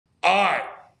All right.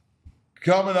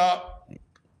 Coming up.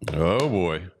 Oh,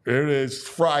 boy. It is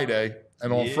Friday.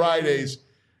 And on Fridays,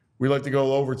 we like to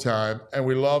go overtime. And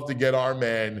we love to get our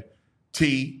man,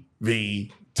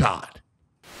 TV Todd.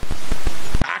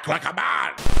 Act like a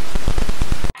man.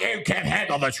 You can't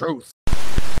handle the truth.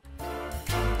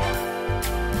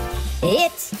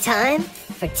 It's time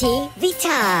for TV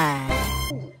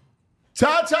Todd.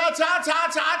 Todd.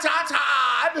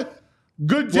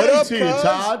 Good day What up, to you, cuz?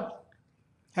 Todd.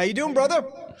 How you doing, brother?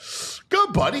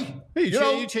 Good, buddy. Hey,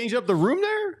 you changed up the room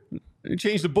there? You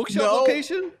changed the bookshelf No.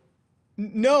 location?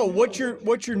 No, what you're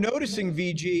noticing,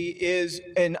 VG, is,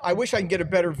 and I wish I could get a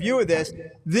better view of this.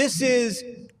 This is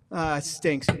it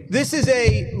stinks. This is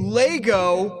a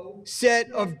Lego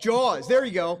set of Jaws. There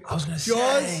you go. I was gonna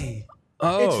Jaws. say.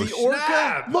 Oh, It's the orca.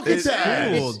 snap. Look at It's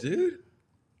that. cool, dude.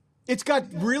 It's got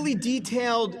really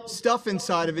detailed stuff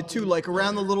inside of it too, like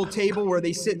around the little table where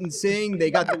they sit and sing.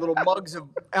 They got the little mugs of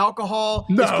alcohol.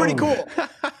 No. It's pretty cool.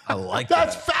 I like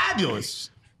That's that. fabulous.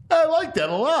 I like that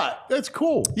a lot. That's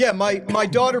cool. Yeah, my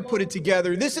daughter put it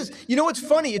together. This is, you know what's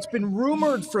funny? It's been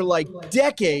rumored for like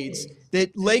decades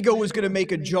that Lego was going to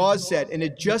make a Jaws set, and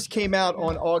it just came out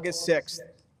on August 6th.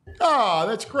 Ah,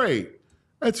 that's great.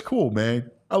 That's cool,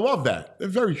 man. I love that. They're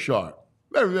very sharp.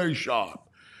 Very, very sharp.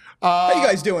 How you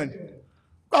guys doing?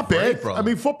 Not bad. Great, brother. I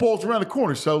mean, football's around the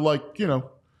corner, so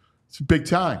it's a big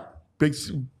time. This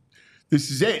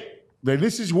is it.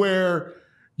 This is where,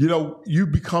 you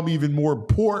become even more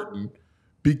important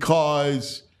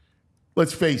because,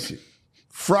 let's face it,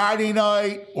 Friday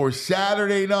night or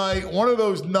Saturday night, one of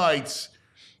those nights,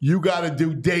 you got to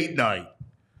do date night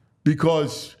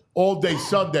because all day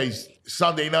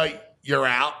Sunday night, you're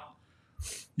out.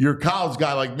 You're a college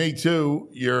guy like me too.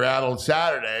 You're out on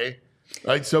Saturday,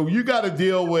 right? So you got to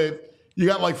deal with, you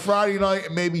got like Friday night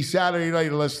and maybe Saturday night,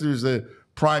 unless there's a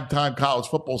primetime college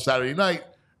football Saturday night,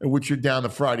 in which you're down to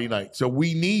Friday night. So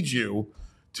we need you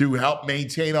to help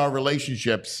maintain our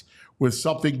relationships with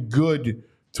something good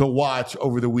to watch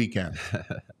over the weekend.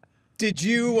 Did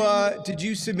you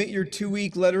submit your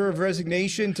 2-week letter of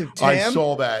resignation to Tam? I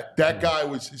saw that. That guy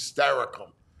was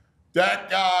hysterical. That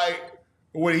guy,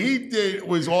 what he did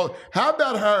was all. How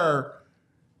about her?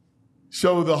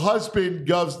 So the husband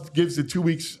gives the 2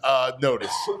 weeks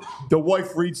notice. The wife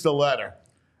reads the letter,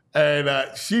 and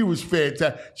she was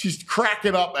fantastic. She's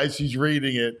cracking up as she's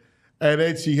reading it, and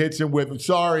then she hits him with, "I'm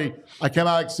sorry, I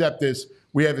cannot accept this.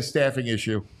 We have a staffing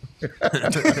issue."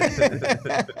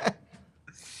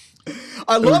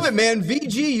 I love it, man.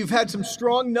 VG, you've had some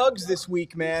strong nugs this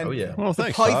week, man. Oh, yeah. Well,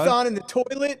 thanks, Python Todd. in the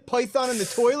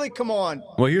toilet. Come on.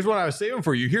 Well, here's what I was saving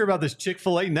for you. Hear about this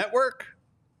Chick-fil-A network?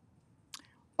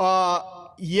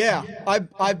 Yeah,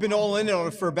 I've been all in on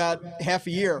it for about half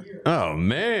a year. Oh,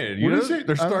 man. What is it?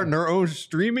 They're starting their own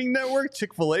streaming network,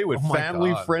 Chick-fil-A, with Oh, my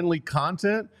family-friendly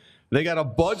content. They got a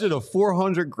budget of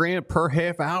 $400,000 per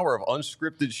half hour of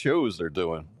unscripted shows they're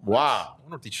doing. Wow. I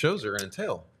wonder what these shows are going to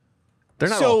entail. They're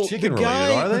not So all the chicken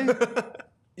guy- related, are they?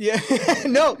 Yeah,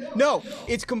 no,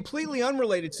 it's completely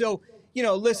unrelated. So,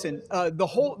 listen,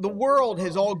 the world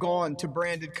has all gone to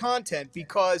branded content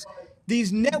because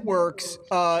these networks,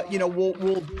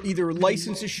 will either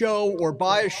license a show or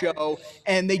buy a show,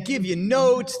 and they give you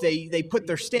notes. They put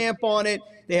their stamp on it.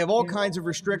 They have all kinds of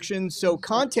restrictions. So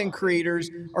content creators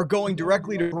are going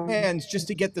directly to brands just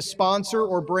to get the sponsor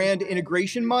or brand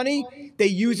integration money. They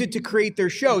use it to create their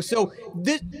show. So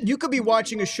you could be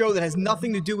watching a show that has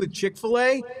nothing to do with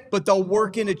Chick-fil-A, but they'll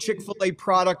work in a Chick-fil-A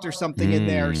product or something in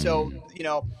there. So,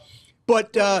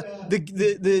 But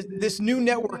this new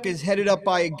network is headed up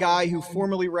by a guy who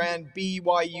formerly ran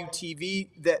BYU TV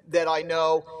that I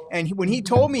know. And when he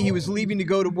told me he was leaving to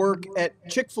go to work at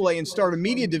Chick-fil-A and start a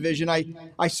media division,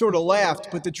 I sort of laughed.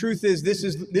 But the truth is, this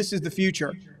is the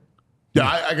future. Yeah,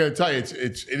 I got to tell you, it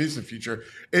is the future.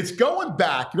 It's going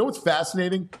back. You know what's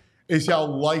fascinating is how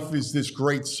life is this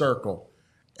great circle,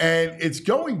 and it's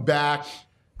going back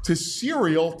to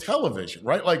serial television,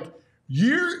 right? Like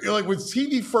when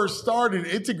TV first started,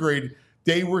 integrated,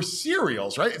 they were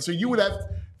serials, right? And so you would have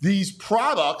these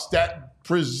products that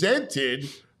presented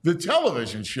the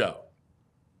television show.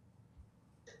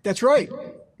 That's right.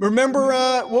 Remember,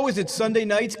 what was it, Sunday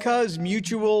nights, cuz?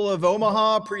 Mutual of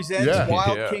Omaha presents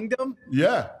Wild Kingdom?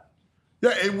 Yeah.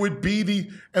 Yeah, it would be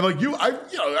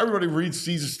everybody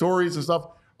sees the stories and stuff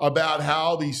about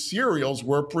how these serials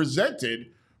were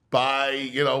presented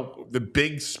by, the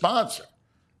big sponsor.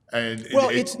 And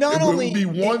it's not it only would be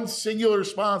one singular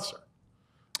sponsor.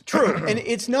 True. And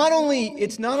it's not only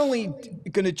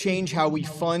going to change how we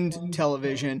fund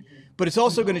television, but it's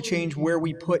also going to change where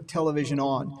we put television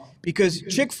on. Because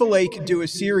Chick-fil-A could do a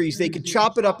series, they could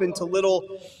chop it up into little,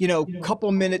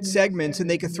 couple-minute segments, and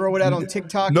they could throw it out on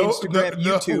TikTok, Instagram,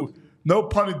 YouTube. No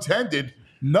pun intended.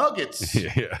 Nuggets.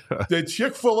 Yeah. The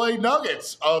Chick-fil-A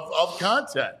nuggets of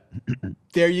content.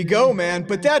 There you go, man.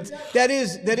 But that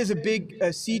is a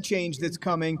big sea change that's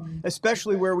coming,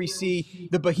 especially where we see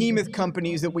the behemoth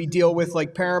companies that we deal with,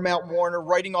 like Paramount, Warner,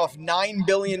 writing off $9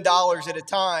 billion at a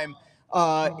time.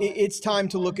 It's time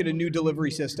to look at a new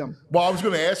delivery system. Well, I was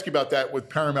going to ask you about that with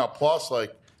Paramount Plus.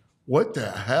 Like, what the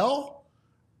hell?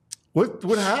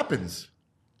 What happens?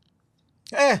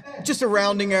 Just a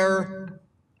rounding error.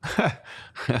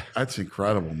 That's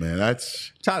incredible, man.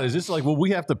 That's Todd, is this like, will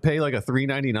we have to pay like a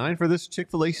 $3.99 for this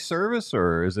Chick-fil-A service,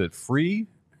 or is it free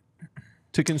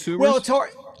to consumers? Well, it's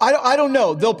hard. I don't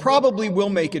know. They'll probably will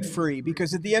make it free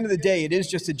because at the end of the day, it is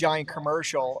just a giant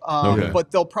commercial. Okay. But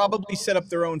they'll probably set up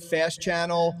their own fast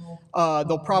channel.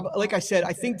 They'll probably, like I said,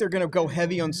 I think they're going to go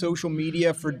heavy on social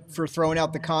media for throwing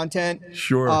out the content.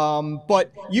 Sure.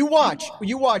 But you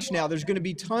watch now. There's going to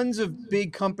be tons of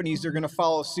big companies that are going to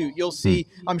follow suit. You'll see.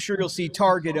 I'm sure you'll see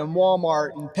Target and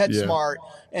Walmart and PetSmart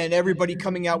and everybody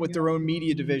coming out with their own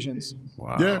media divisions.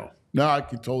 Wow. Yeah. No, I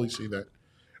can totally see that.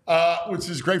 Which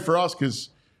is great for us because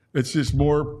it's just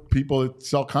more people that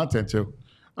sell content to.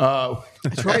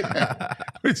 That's right.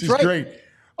 Which is great.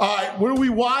 All right, what are we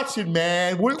watching,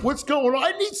 man? What's going on?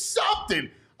 I need something.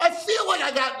 I feel like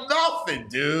I got nothing,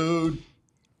 dude.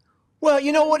 Well,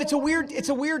 you know what? It's a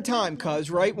weird time,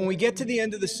 cuz, right? When we get to the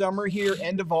end of the summer here,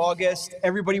 end of August,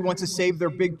 everybody wants to save their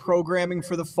big programming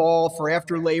for the fall, for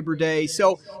after Labor Day.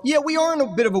 So, yeah, we are in a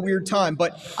bit of a weird time,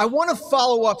 but I want to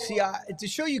follow up. See, to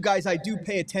show you guys I do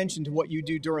pay attention to what you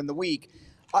do during the week.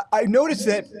 I noticed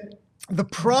that the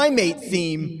primate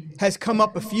theme has come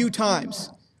up a few times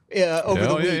over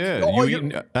the week.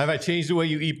 Yeah. Have I changed the way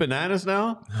you eat bananas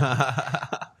now?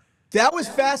 That was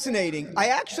fascinating.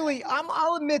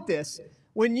 I'll admit this.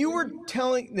 When you were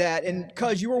telling that, and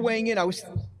because you were weighing in, I was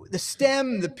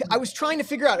trying to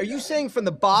figure out, are you saying from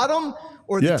the bottom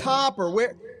or the top or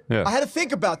where? Yeah. I had to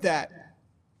think about that.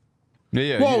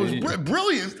 Yeah. Well, it was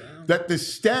brilliant that the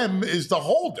stem is the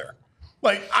holder.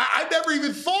 Like, I never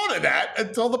even thought of that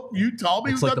until you told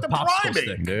me it was like the primate.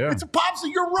 Stick. Yeah. It's a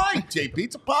popsicle. You're right, JP.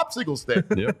 It's a popsicle stick.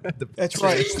 Yep. That's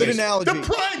right. Good analogy. The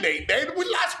primate, man.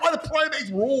 That's why the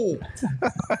primates rule.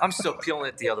 I'm still peeling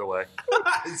it the other way.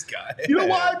 This guy. You know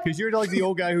what? Because you're like the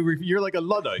old guy you're like a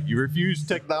Luddite. You refuse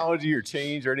technology or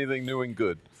change or anything new and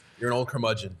good. You're an old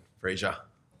curmudgeon, Frazier.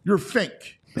 You're a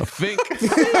fink. A fink? You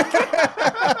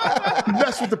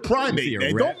mess with the primate,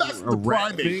 man. Don't mess with the primate. A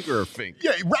rat fink or a fink?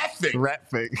 Yeah, rat fink.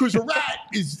 Rat fink. Because a rat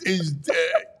is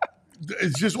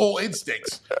just all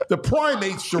instincts. The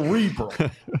primate's cerebral.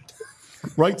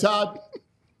 Right, Todd?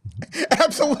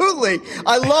 Absolutely.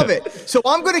 I love it. So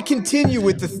I'm going to continue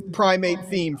with the primate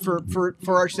theme for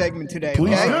our segment today.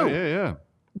 Please okay? do. Yeah.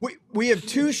 We have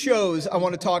two shows I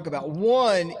want to talk about.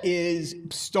 One is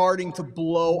starting to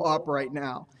blow up right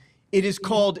now. It is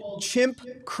called Chimp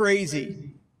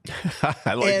Crazy.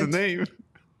 I like the name.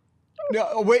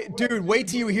 No, wait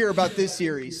till you hear about this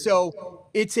series. So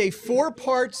it's a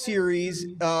 4-part series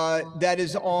that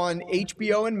is on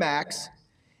HBO and Max,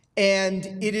 and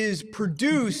it is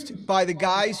produced by the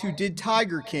guys who did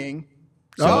Tiger King.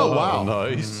 So, oh, wow.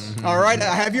 Nice. All right,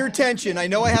 I have your attention. I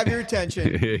know I have your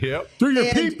attention. Yep. They're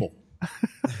your people.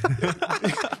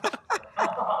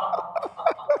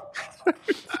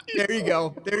 There you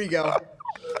go.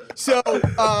 So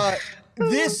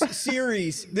this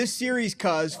series,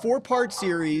 cuz 4-part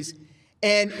series,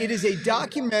 and it is a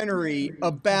documentary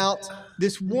about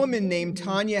this woman named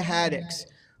Tanya Haddix,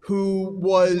 who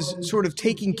was sort of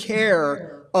taking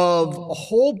care of a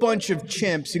whole bunch of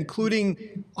chimps,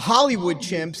 including Hollywood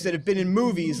chimps that have been in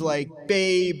movies like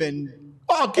Babe and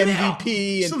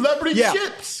MVP and Celebrity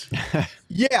chimps.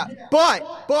 Yeah,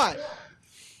 but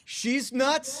she's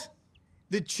nuts.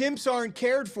 The chimps aren't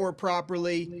cared for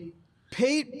properly.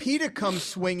 PETA comes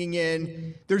swinging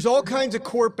in. There's all kinds of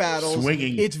court battles.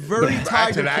 Swinging. It's very Tiger King.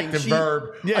 That's an active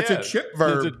verb. Yeah, That's a chip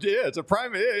verb. It's a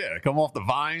primate. Yeah. Come off the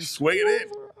vine. Swinging it.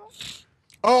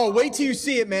 Oh, wait till you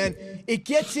see it, man. It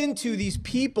gets into these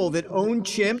people that own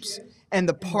chimps and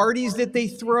the parties that they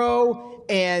throw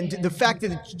and the fact that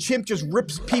the chimp just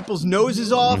rips people's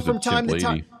noses off from time to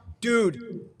time.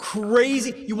 Dude,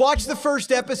 crazy. You watch the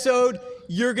first episode,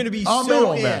 you're going to be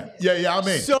so in. That. Yeah, I'm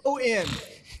in. So in.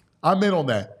 I'm in on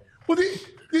that. Well,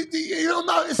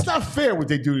 it's not fair what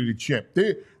they do to the chimp.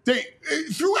 They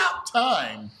throughout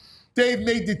time, they've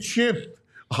made the chimp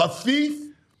a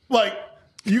thief. Like,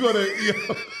 you go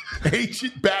to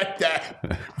ancient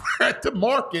Baghdad, we're at the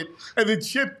market, and the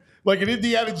chimp Like in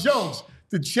Indiana Jones,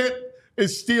 the chimp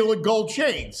is stealing gold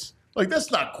chains. Like,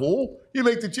 that's not cool. You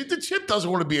make the chimp doesn't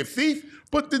want to be a thief,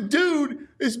 but the dude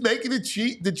is making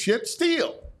the chimp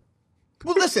steal.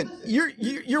 Well, listen,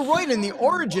 you're right in the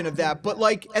origin of that, but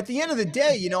like at the end of the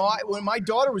day, you know, when my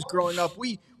daughter was growing up,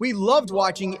 we loved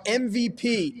watching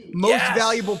MVP, Most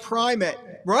Valuable Primate,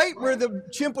 right? Where the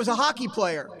chimp was a hockey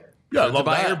player. Yeah, I love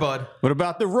buy that. your bud. What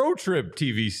about the road trip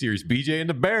TV series, BJ and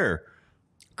the Bear?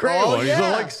 Great Oh, one. yeah. He's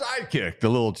a, like sidekick, the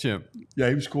little chimp. Yeah,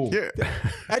 he was cool. Yeah.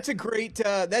 That's a great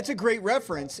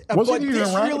reference. Wasn't but he an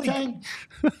this orangutan?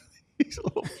 He's a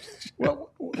little.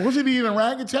 Well, wasn't he an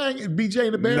orangutan in BJ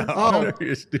and the Bear? Oh,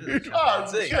 dude.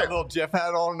 Oh, He got a little Jeff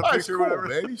hat on in the Oh, he's picture, cool, whatever.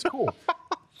 man. He's cool.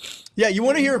 Yeah, you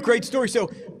want to hear a great story? So,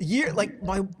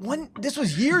 this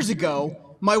was years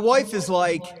ago. My wife is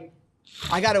like,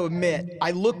 I got to admit,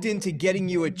 I looked into getting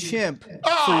you a chimp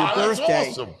for your birthday.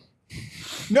 That's awesome.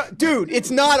 No, dude,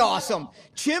 it's not awesome.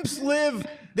 Chimps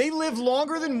live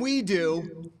longer than we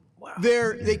do.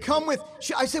 They come with,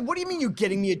 I said, what do you mean you're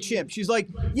getting me a chimp? She's like,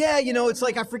 yeah, you know, it's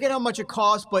like, I forget how much it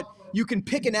costs, but you can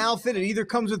pick an outfit. It either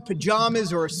comes with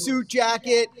pajamas or a suit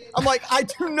jacket. I'm like, I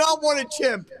do not want a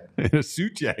chimp. In a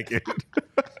suit jacket.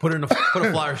 Put a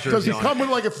Flyers Does jersey he on. come with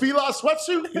like a Fila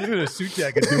sweatsuit? He's in a suit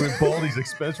jacket doing Baldy's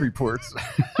expense reports.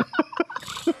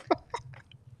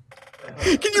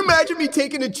 Can you imagine me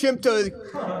taking a chimp to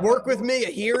work with me, a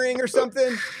hearing or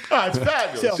something? Oh, it's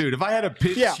fabulous. So- Dude, if I had to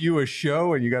pitch Yeah. you a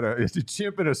show and you got a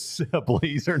chimp and a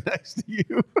blazer next to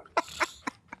you.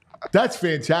 That's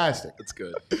fantastic. That's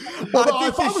good. Although I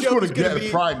if think I this was show going is to gonna get be-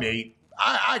 a primate,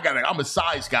 I'm a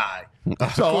size guy.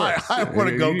 So I want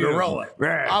to go Yeah. gorilla.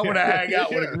 I want to hang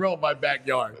out with a gorilla in my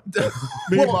backyard.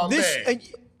 Me and my man.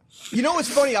 You know what's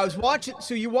funny? I was watching.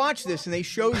 So you watch this, and they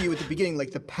show you at the beginning,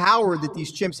 like the power that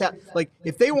these chimps have. Like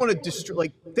if they want to destroy,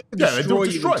 like they can Yeah, they destroy don't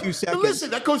you destroy. in 2 seconds. But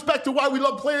listen, that goes back to why we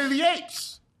love Planet of the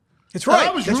Apes. That's right.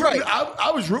 I was That's rooting, right.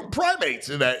 I was rooting primates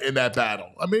in that battle.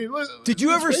 I mean, Did you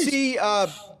let's ever face it. see?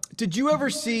 Did you ever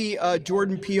see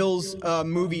Jordan Peele's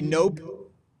movie Nope?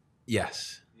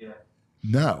 Yes.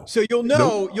 No. So you'll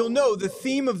know the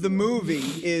theme of the movie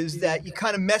is that you're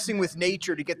kind of messing with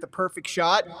nature to get the perfect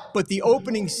shot. But the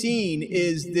opening scene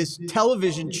is this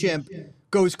television chimp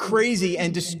goes crazy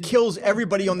and just kills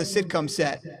everybody on the sitcom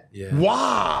set. Yeah.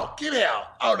 Wow, get out!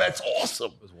 Oh, that's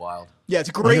awesome. It was wild. Yeah, it's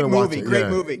a I'm great gonna watch movie. it, Great yeah.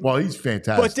 movie. Well, he's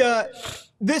fantastic. But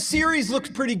this series looks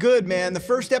pretty good, man. The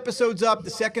first episode's up. The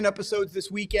second episode's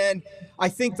this weekend. I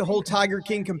think the whole Tiger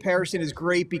King comparison is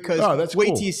great because Oh, that's wait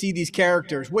cool. till you see these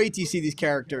characters. Wait till you see these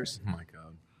characters. Oh my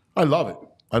God. I love it.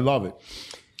 I love it.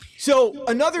 So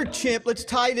another chimp, let's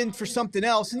tie it in for something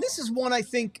else. And this is one I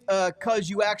think because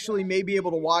you actually may be able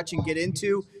to watch and get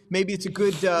into. Maybe it's a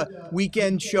good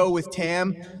weekend show with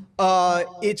Tam.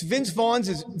 It's Vince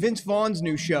Vaughn's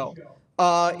new show.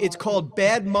 It's called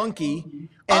Bad Monkey,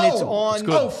 and it's on.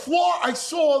 I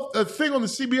saw a thing on the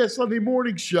CBS Sunday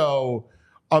Morning Show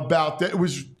about that. It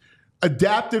was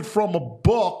adapted from a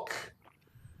book.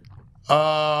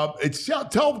 Tell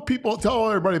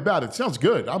everybody about it. It sounds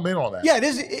good. I'm in on that. Yeah, it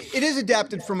is. It is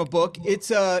adapted from a book.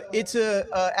 It's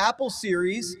a Apple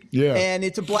series. Yeah. And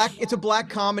it's a black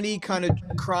comedy kind of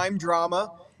crime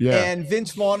drama. Yeah. And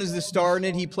Vince Vaughn is the star in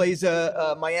it. He plays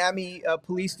a Miami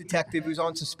police detective who's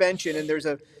on suspension, and there's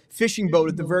a fishing boat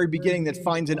at the very beginning that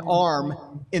finds an arm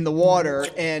in the water,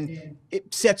 and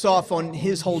it sets off on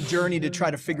his whole journey to try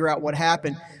to figure out what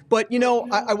happened. But you know,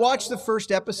 I watched the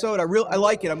first episode. I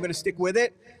like it. I'm going to stick with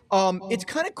it. It's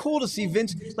kind of cool to see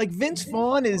Vince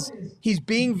Vaughn he's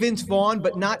being Vince Vaughn,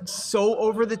 but not so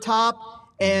over the top.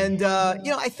 And,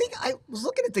 you know, I think I was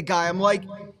looking at the guy. I'm like,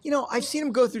 you know, I've seen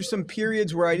him go through some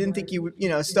periods where I didn't think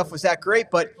stuff was that great.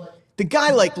 But the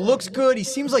guy, like, looks good. He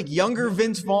seems like younger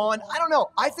Vince Vaughn. I don't know.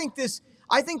 I think this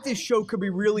show could be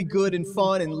really good and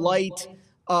fun and light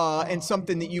and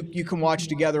something that you can watch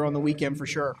together on the weekend for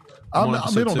sure. I'm in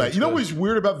on that. You know what's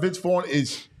weird about Vince Vaughn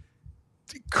is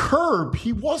Curb,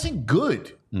 he wasn't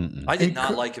good. I did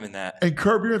not like him in that. And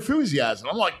Curb Your Enthusiasm.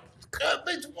 I'm like,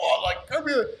 Vince Vaughn, like Curb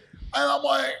Your. And I'm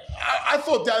like, I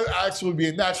thought that would actually be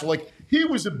a natural. Like, he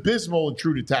was abysmal in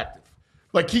True Detective.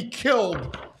 Like, he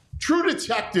killed True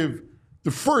Detective.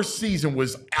 The first season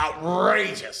was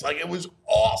outrageous. Like, it was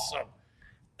awesome.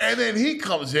 And then he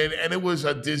comes in, and it was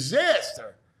a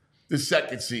disaster the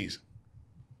second season.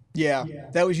 Yeah,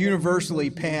 that was universally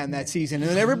panned that season.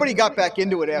 And then everybody got back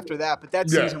into it after that, but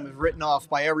that Yeah. season was written off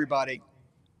by everybody.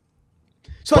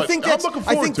 So But I think I'm looking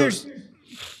forward to it.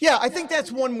 Yeah, I think that's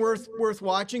one worth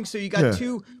watching. So you got Yeah.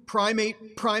 two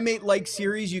primate-like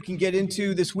series you can get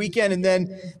into this weekend, and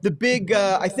then the big,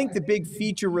 I think the big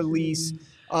feature release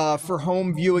for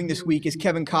home viewing this week is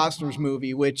Kevin Costner's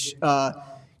movie, which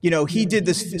he did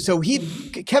this. So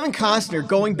Kevin Costner,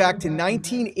 going back to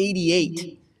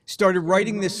 1988, started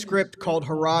writing this script called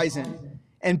Horizon,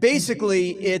 and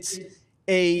basically it's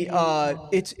going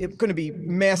to be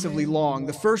massively long.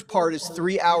 The first part is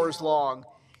 3 hours long,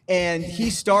 and he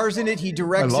stars in it. He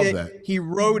directs it. That. He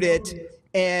wrote it,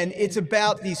 and it's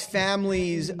about these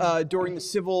families during the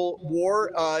Civil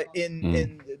War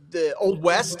in the Old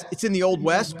West. It's in the Old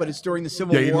West, but it's during the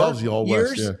Civil War. Yeah, he loves the Old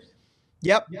West. Yeah.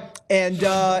 Yep. And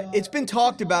it's been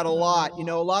talked about a lot. A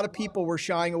lot of people were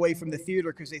shying away from the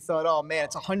theater because they thought, oh, man,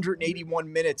 it's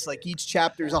 181 minutes. Like, each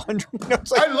chapter is 100.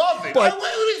 It's like, I love it. But, I love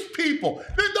these people.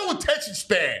 There's no attention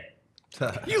span.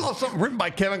 You love something written by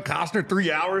Kevin Costner,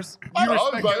 3 hours? I You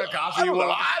don't respect know, Kevin Costner? I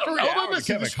don't know. 3 hours, Listen,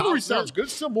 Kevin the story Costner? sounds good.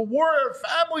 Civil War,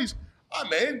 families. Oh,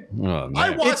 man. Oh, man.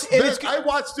 I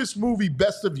watched this movie,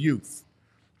 Best of Youth.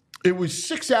 It was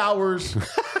 6 hours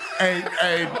and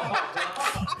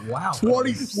Wow.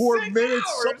 24 minutes,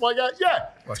 something like that. Yeah.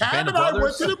 What, Tam Band of and I went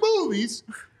Brothers? to the movies.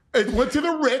 And went to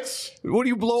the Ritz. What do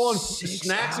you blow on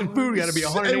snacks and food? Got to be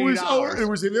 $180. It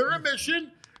was an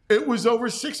intermission. It was over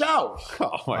 6 hours.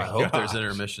 Oh, my I hope God. there's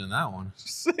intermission in that one.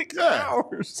 6 Yeah.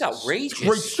 hours. It's outrageous.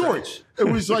 Great story. It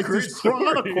was like this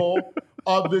chronicle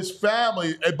of this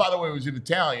family. And by the way, it was in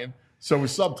Italian, so it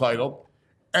was subtitled.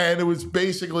 And it was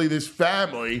basically this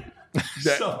family.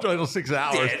 Subtitle 6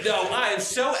 hours. Yeah, no, I am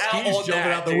so out He's on jumping that.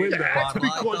 out the dude. window. That's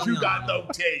because you got no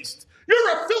taste.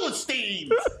 You're a Philistine.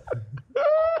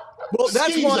 well,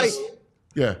 that's why. Jesus.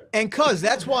 Yeah. And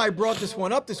that's why I brought this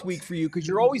one up this week for you, because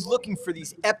you're always looking for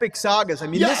these epic sagas. I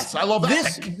mean, Yes, I love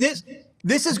epic.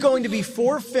 This is going to be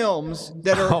 4 films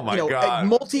that are Oh my God.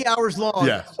 multi-hours long,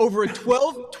 Yes. over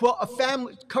a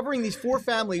family, covering these 4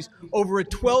 families over a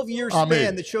 12-year I'm span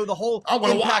in. that show the whole I'm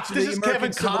gonna impact watch. of This the is American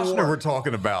Kevin Civil Costner War. we're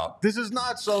talking about. This is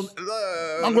not some.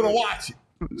 I'm going to watch it.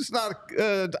 It's not.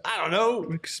 I don't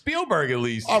know. Spielberg at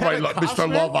least. All right, Kevin Mr.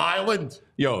 Costner? Love Island.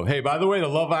 Yo, hey, by the way, the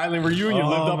Love Island reunion Oh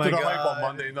lived up my to the hype God. on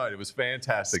Monday night. It was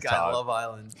fantastic, Sky Todd. Love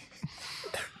Island.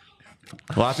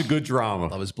 Lots of good drama.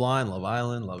 Love is blind. Love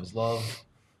Island. Love is love.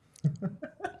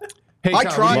 Hey, I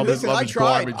Todd, tried. Love Listen, Love I is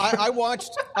tried. garbage.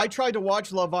 I tried to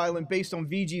watch Love Island based on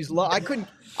VG's Love.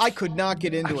 I could not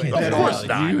get into it Of at course all.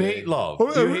 not. You hate love.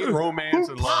 You hate romance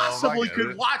Who and love. I possibly get could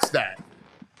it. watch that?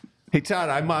 Hey, Todd,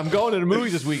 I'm going to the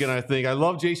movies this weekend, I think. I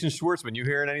love Jason Schwartzman. You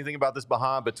hearing anything about this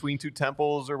Between Two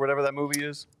Temples or whatever that movie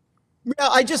is? Yeah,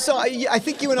 I just saw. I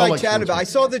think you and I I like chatted about. Schwarzenegger. I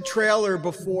saw the trailer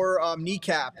before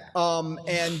Kneecap,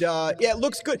 and yeah, it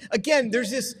looks good. Again,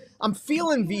 there's this. I'm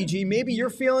feeling VG. Maybe you're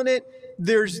feeling it.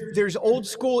 There's old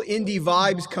school indie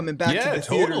vibes coming back to the theaters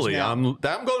totally. now. I'm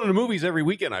going to the movies every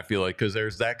weekend, I feel like, because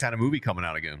there's that kind of movie coming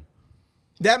out again.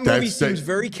 That movie That's- seems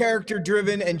very character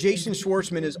driven, and Jason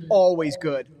Schwartzman is always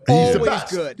good. He's Always the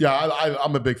best. good. Yeah,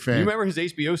 I'm a big fan. You remember his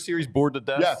HBO series, Bored to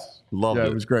Death? Yes. Loved yeah, it.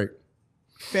 it was great.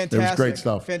 Fantastic. It was great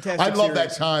stuff. Fantastic. I love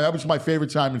that series. time. That was my favorite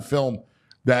time in film.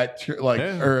 That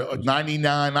or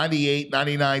 99, 98,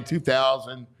 99,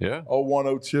 2000, Yeah.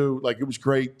 01, 02. Like it was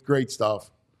great stuff.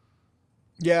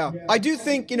 Yeah, I do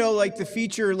think, like the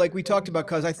feature, like we talked about,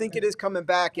 cuz I think it is coming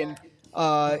back, and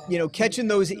catching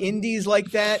those indies like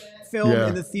that film Yeah.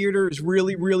 in the theater is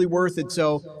really, really worth it.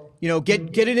 So,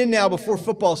 get it in now before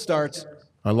football starts.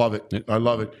 I love it. I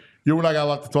love it. You and I got a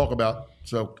lot to talk about.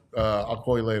 So I'll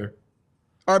call you later.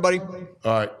 All right, buddy. All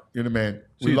right. You're the man.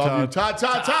 See We you, love you. Todd.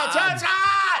 Todd.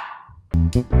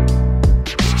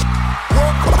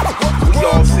 We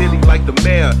all silly like the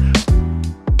mayor.